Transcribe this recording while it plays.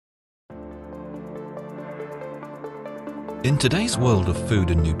In today's world of food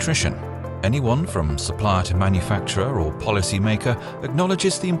and nutrition, anyone from supplier to manufacturer or policymaker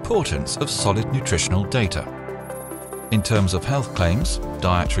acknowledges the importance of solid nutritional data. In terms of health claims,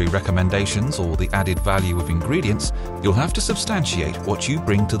 dietary recommendations, or the added value of ingredients, you'll have to substantiate what you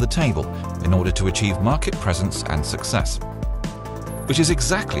bring to the table in order to achieve market presence and success. Which is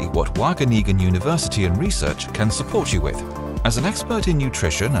exactly what Wageningen University Research can support you with. As an expert in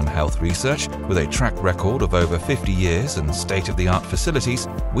nutrition and health research with a track record of over 50 years and state-of-the-art facilities,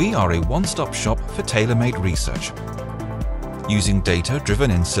 we are a one-stop shop for tailor-made research. Using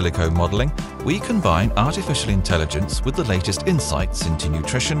data-driven in silico modeling, we combine artificial intelligence with the latest insights into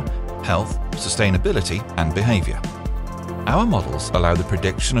nutrition, health, sustainability, and behavior. Our models allow the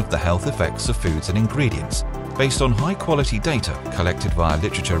prediction of the health effects of foods and ingredients based on high-quality data collected via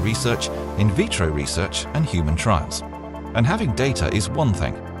literature research, in vitro research, and human trials. And having data is one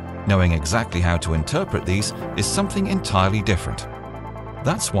thing. Knowing exactly how to interpret these is something entirely different.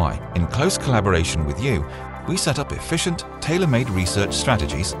 That's why, in close collaboration with you, we set up efficient, tailor-made research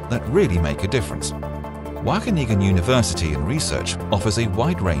strategies that really make a difference. Wageningen University Research offers a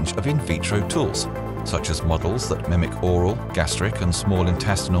wide range of in vitro tools, such as models that mimic oral, gastric, and small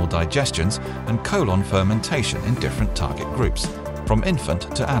intestinal digestions and colon fermentation in different target groups, from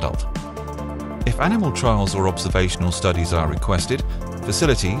infant to adult. If animal trials or observational studies are requested,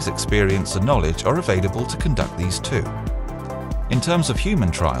 facilities, experience, and knowledge are available to conduct these too. In terms of human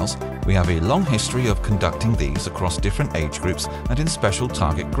trials, we have a long history of conducting these across different age groups and in special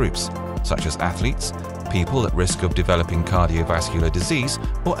target groups, such as athletes, people at risk of developing cardiovascular disease,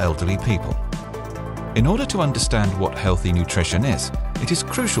 or elderly people. In order to understand what healthy nutrition is, it is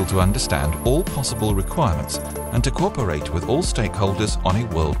crucial to understand all possible requirements and to cooperate with all stakeholders on a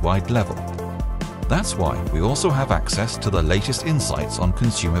worldwide level. That's why we also have access to the latest insights on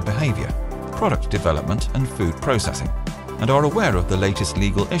consumer behavior, product development, and food processing, and are aware of the latest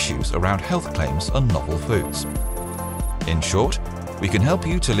legal issues around health claims on novel foods. In short, we can help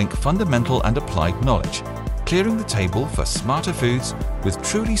you to link fundamental and applied knowledge, clearing the table for smarter foods with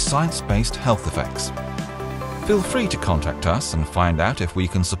truly science-based health effects. Feel free to contact us and find out if we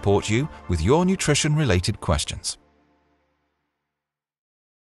can support you with your nutrition-related questions.